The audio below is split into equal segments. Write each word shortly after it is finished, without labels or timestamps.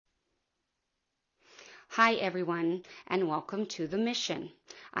Hi everyone, and welcome to The Mission.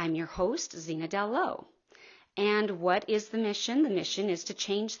 I'm your host, Zena Del Lowe. And what is the mission? The mission is to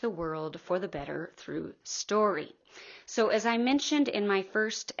change the world for the better through story. So as I mentioned in my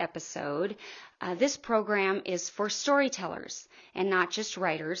first episode, this program is for storytellers, and not just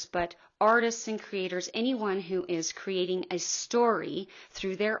writers, but artists and creators, anyone who is creating a story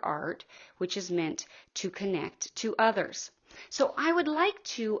through their art, which is meant to connect to others. So I would like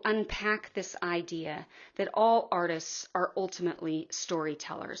to unpack this idea that all artists are ultimately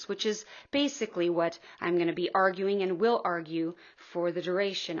storytellers, which is basically what I'm going to be arguing and will argue for the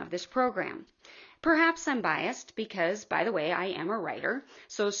duration of this program. Perhaps I'm biased because, by the way, I am a writer,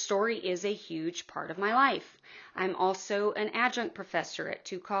 so story is a huge part of my life. I'm also an adjunct professor at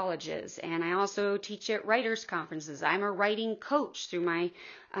 2 colleges, and I also teach at writers' conferences. I'm a writing coach through my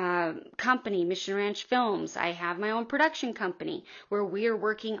company, Mission Ranch Films. I have my own production company where we are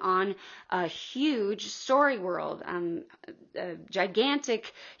working on a huge story world, a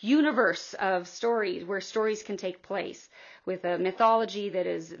gigantic universe of stories where stories can take place with a mythology that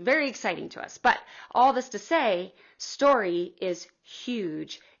is very exciting to us. But all this to say, story is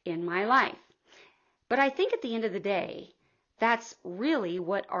huge in my life. But I think at the end of the day, that's really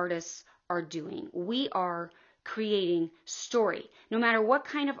what artists are doing. We are creating story. No matter what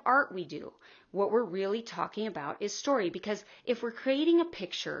kind of art we do, what we're really talking about is story. Because if we're creating a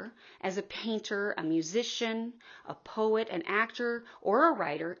picture as a painter, a musician, a poet, an actor, or a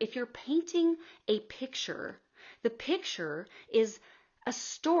writer, if you're painting a picture, the picture is a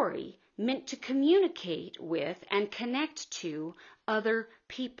story meant to communicate with and connect to other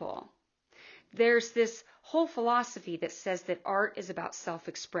people. There's this whole philosophy that says that art is about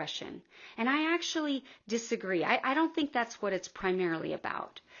self-expression. And I actually disagree. I don't think that's what it's primarily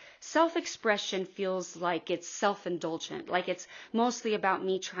about. Self-expression feels like it's self-indulgent, like it's mostly about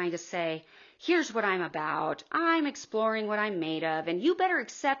me trying to say, here's what I'm about. I'm exploring what I'm made of, and you better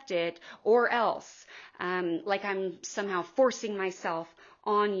accept it or else. Like I'm somehow forcing myself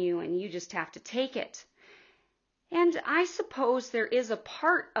on you, and you just have to take it. And I suppose there is a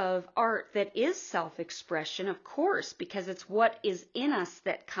part of art that is self-expression, of course, because it's what is in us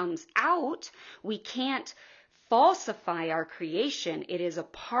that comes out. We can't falsify our creation. It is a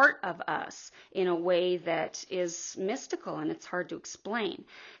part of us in a way that is mystical and it's hard to explain.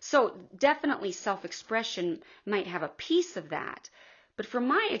 So definitely self-expression might have a piece of that. But from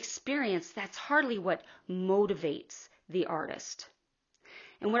my experience, that's hardly what motivates the artist.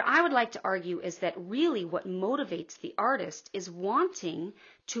 And what I would like to argue is that really what motivates the artist is wanting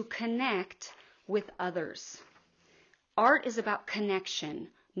to connect with others. Art is about connection,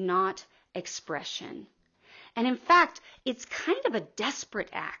 not expression. And in fact, it's kind of a desperate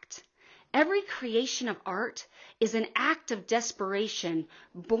act. Every creation of art is an act of desperation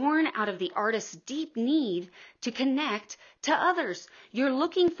born out of the artist's deep need to connect to others. You're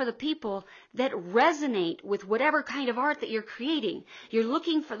looking for the people that resonate with whatever kind of art that you're creating. You're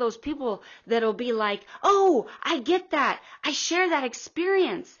looking for those people that'll be like, oh, I get that. I share that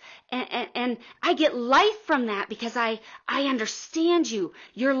experience. And I get life from that because I understand you.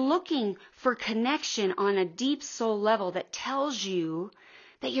 You're looking for connection on a deep soul level that tells you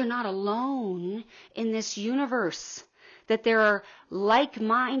that you're not alone in this universe, that there are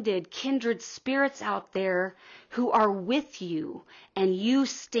like-minded, kindred spirits out there who are with you, and you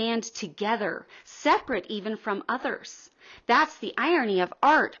stand together, separate even from others. That's the irony of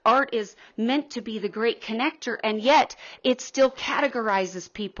art. Art is meant to be the great connector, and yet it still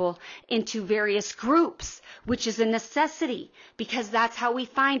categorizes people into various groups, which is a necessity, because that's how we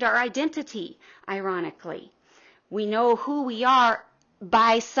find our identity, ironically. We know who we are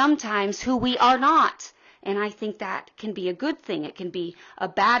by sometimes who we are not. And I think that can be a good thing. It can be a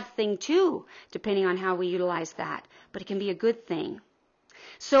bad thing too, depending on how we utilize that. But it can be a good thing.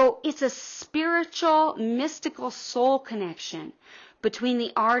 So it's a spiritual, mystical soul connection between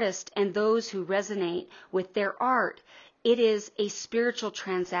the artist and those who resonate with their art. It is a spiritual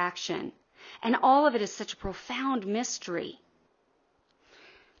transaction. And all of it is such a profound mystery.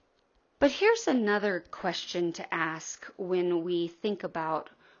 But here's another question to ask when we think about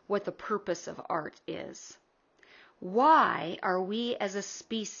what the purpose of art is. Why are we as a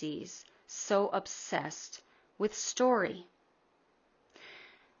species so obsessed with story?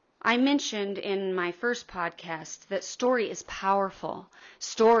 I mentioned in my first podcast that story is powerful.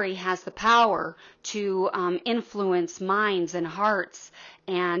 Story has the power to influence minds and hearts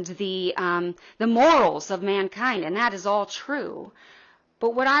and the morals of mankind, and that is all true.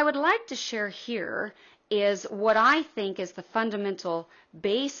 But what I would like to share here is what I think is the fundamental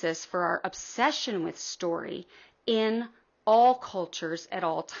basis for our obsession with story in all cultures at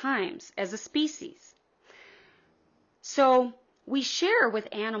all times as a species. So we share with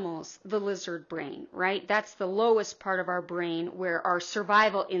animals the lizard brain, right? That's the lowest part of our brain where our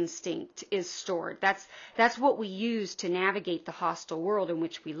survival instinct is stored. That's what we use to navigate the hostile world in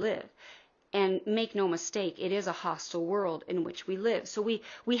which we live. And make no mistake, it is a hostile world in which we live. So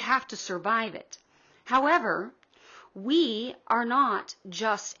we have to survive it. However, we are not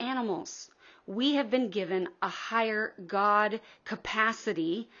just animals. We have been given a higher God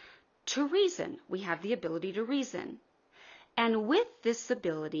capacity to reason. We have the ability to reason. And with this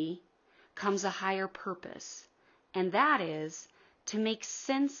ability comes a higher purpose, and that is to make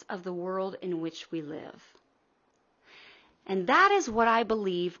sense of the world in which we live. And that is what I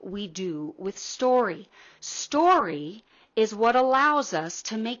believe we do with story. Story is what allows us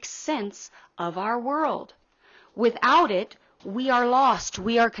to make sense of our world. Without it, we are lost,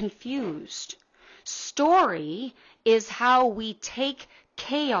 we are confused. Story is how we take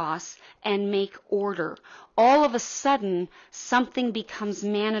chaos and make order. All of a sudden, something becomes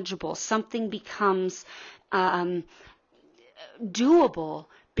manageable, something becomes doable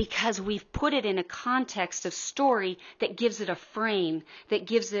because we've put it in a context of story that gives it a frame, that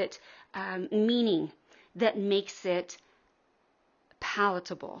gives it meaning, that makes it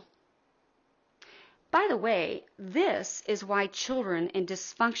palatable. By the way, this is why children in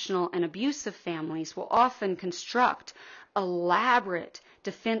dysfunctional and abusive families will often construct elaborate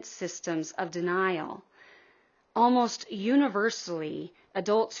defense systems of denial. Almost universally,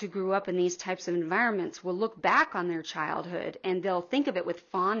 adults who grew up in these types of environments will look back on their childhood and they'll think of it with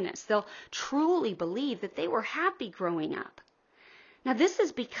fondness. They'll truly believe that they were happy growing up. Now, this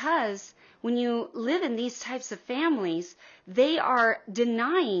is because when you live in these types of families, they are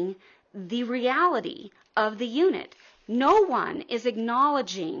denying the reality of the unit. No one is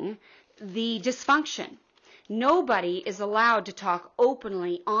acknowledging the dysfunction. Nobody is allowed to talk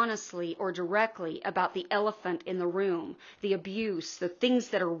openly, honestly, or directly about the elephant in the room, the abuse, the things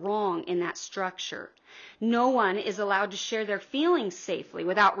that are wrong in that structure. No one is allowed to share their feelings safely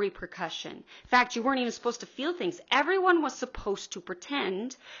without repercussion. In fact, you weren't even supposed to feel things. Everyone was supposed to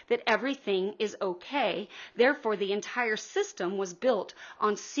pretend that everything is okay. Therefore, the entire system was built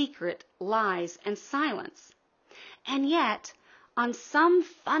on secret, lies, and silence. And yet, on some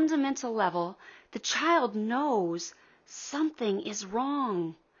fundamental level, the child knows something is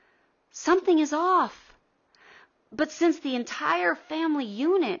wrong. Something is off. But since the entire family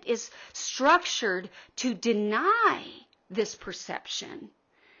unit is structured to deny this perception,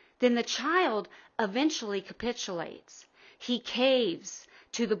 then the child eventually capitulates. He caves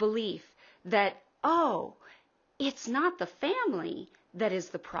to the belief that, oh, it's not the family that is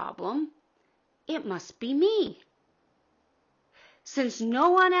the problem. It must be me. Since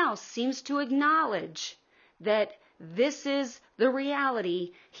no one else seems to acknowledge that this is the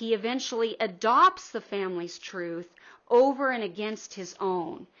reality, he eventually adopts the family's truth over and against his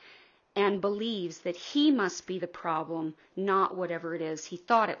own and believes that he must be the problem, not whatever it is he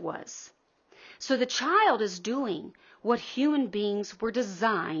thought it was. So the child is doing what human beings were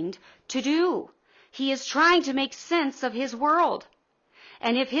designed to do. He is trying to make sense of his world.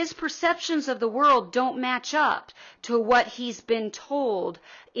 And if his perceptions of the world don't match up to what he's been told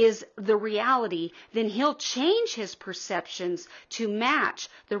is the reality, then he'll change his perceptions to match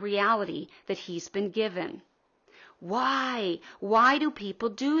the reality that he's been given. Why? Why do people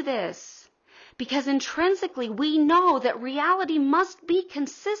do this? Because intrinsically we know that reality must be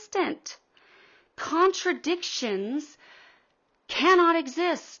consistent. Contradictions cannot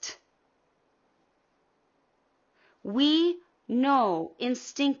exist. We know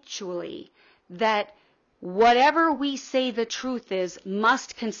instinctually that whatever we say the truth is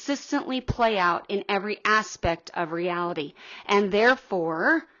must consistently play out in every aspect of reality. And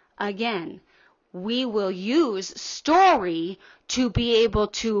therefore, again, we will use story to be able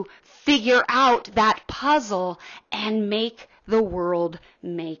to figure out that puzzle and make the world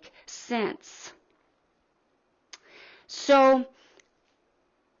make sense. So,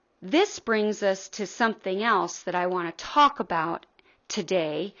 this brings us to something else that I want to talk about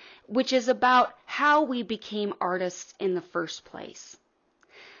today, which is about how we became artists in the first place.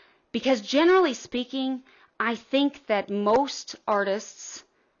 Because generally speaking, I think that most artists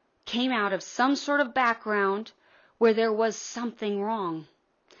came out of some sort of background where there was something wrong.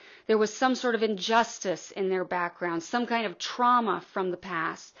 There was some sort of injustice in their background, some kind of trauma from the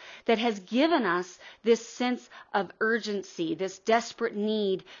past that has given us this sense of urgency, this desperate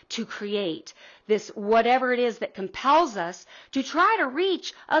need to create, this whatever it is that compels us to try to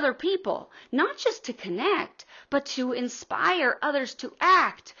reach other people, not just to connect, but to inspire others to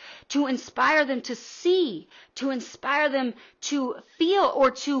act, to inspire them to see, to inspire them to feel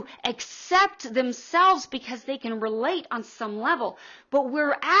or to accept themselves because they can relate on some level. But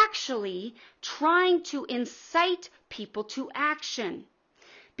we're actually trying to incite people to action.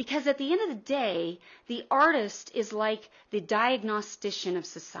 Because at the end of the day, the artist is like the diagnostician of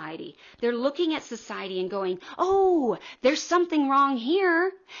society. They're looking at society and going, oh, there's something wrong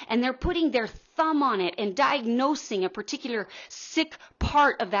here. And they're putting their thumb on it and diagnosing a particular sick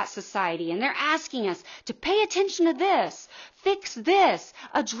part of that society. And they're asking us to pay attention to this, fix this,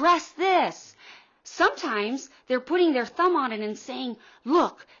 address this. Sometimes they're putting their thumb on it and saying,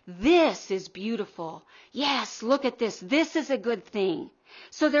 look, this is beautiful. Yes, look at this. This is a good thing.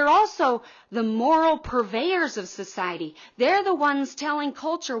 So they're also the moral purveyors of society. They're the ones telling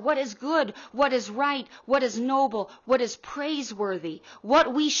culture what is good, what is right, what is noble, what is praiseworthy,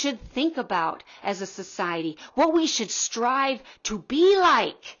 what we should think about as a society, what we should strive to be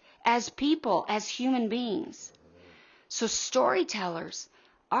like as people, as human beings. So storytellers,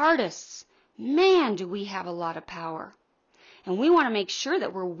 artists, man, do we have a lot of power. And we want to make sure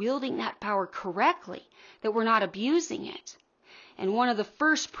that we're wielding that power correctly, that we're not abusing it. And one of the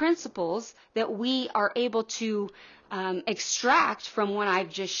first principles that we are able to extract from what I've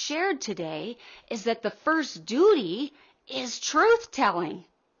just shared today is that the first duty is truth-telling.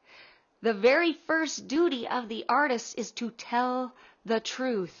 The very first duty of the artist is to tell the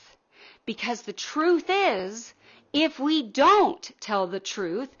truth. Because the truth is, if we don't tell the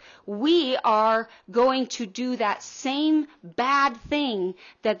truth, we are going to do that same bad thing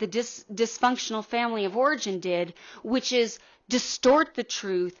that the dysfunctional family of origin did, which is distort the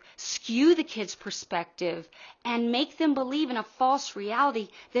truth, skew the kids' perspective, and make them believe in a false reality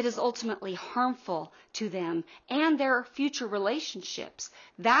that is ultimately harmful to them and their future relationships.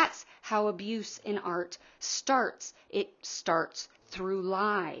 That's how abuse in art starts. It starts through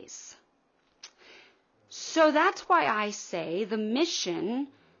lies. So that's why I say the mission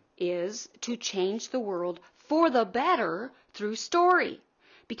is to change the world for the better through story.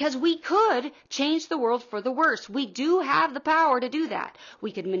 Because we could change the world for the worse. We do have the power to do that.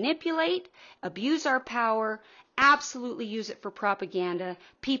 We could manipulate, abuse our power, absolutely use it for propaganda.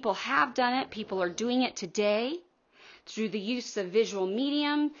 People have done it. People are doing it today through the use of visual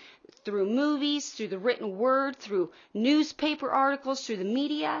medium, through movies, through the written word, through newspaper articles, through the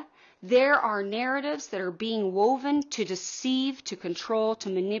media. There are narratives that are being woven to deceive, to control, to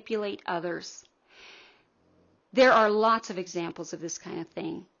manipulate others. There are lots of examples of this kind of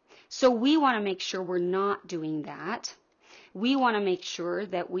thing. So we want to make sure we're not doing that. We want to make sure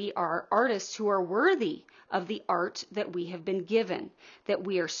that we are artists who are worthy of the art that we have been given, that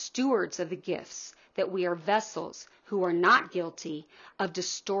we are stewards of the gifts, that we are vessels who are not guilty of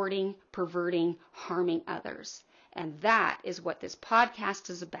distorting, perverting, harming others. And that is what this podcast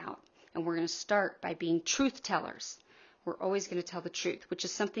is about. And we're going to start by being truth tellers. We're always going to tell the truth, which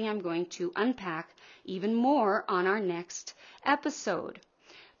is something I'm going to unpack even more on our next episode.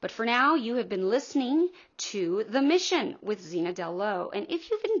 But for now, you have been listening to The Mission with Zena Del Lowe. And if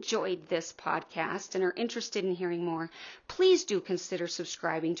you've enjoyed this podcast and are interested in hearing more, please do consider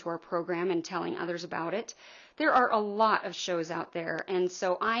subscribing to our program and telling others about it. There are a lot of shows out there, and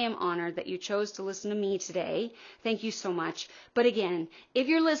so I am honored that you chose to listen to me today. Thank you so much. But again, if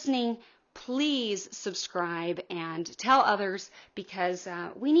you're listening, please subscribe and tell others because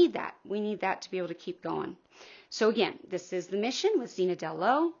we need that. We need that to be able to keep going. So again, this is The Mission with Zena Del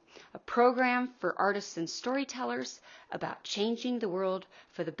Lowe, a program for artists and storytellers about changing the world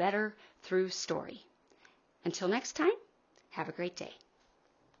for the better through story. Until next time, have a great day.